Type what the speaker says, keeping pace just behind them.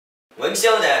分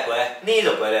享一下过年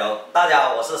就过了。大家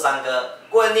好，我是三哥。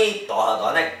过年大好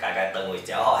大呢，家家等位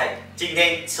较好嘿。今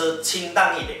天吃清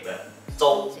淡一点的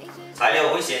粥，材料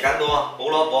会写简单：胡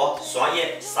萝卜、蒜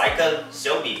叶、西芹、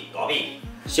小米、大米。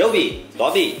小米、大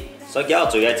米，水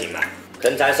饺最爱浸嘛。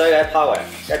芹菜水来泡的，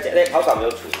一只咧口感有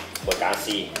脆，不加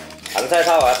丝。红菜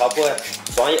头来泡配，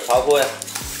蒜叶泡配，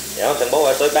然后全部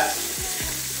来水白。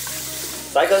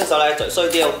西芹收来做水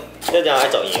饺，一定来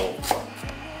做油。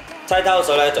菜头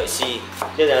收来做丝，一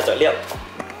定来做料。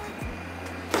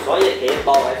蒜叶给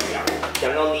包来调，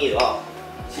调到腻了。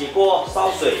起锅烧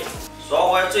水，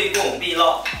烧开水滚米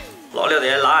落，落了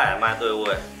啲拉来买对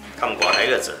位，看过睇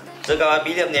个字。这个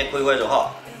米粒呢开开就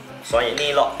好，蒜叶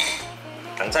泥落，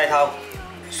红菜头。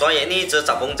 蒜叶呢，这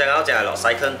10分钟后，就来落西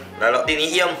芹，来落啲啲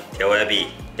盐，调下味，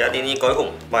加啲啲改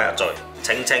红，摆入嘴，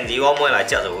清清地我每来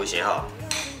食就会先好。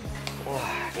哇，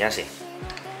硬是！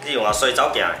你用下水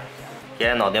走行，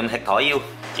加落点黑桃油，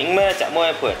今咩食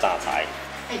咩配榨菜。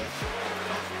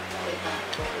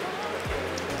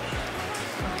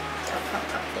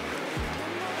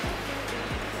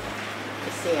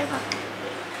谢哈。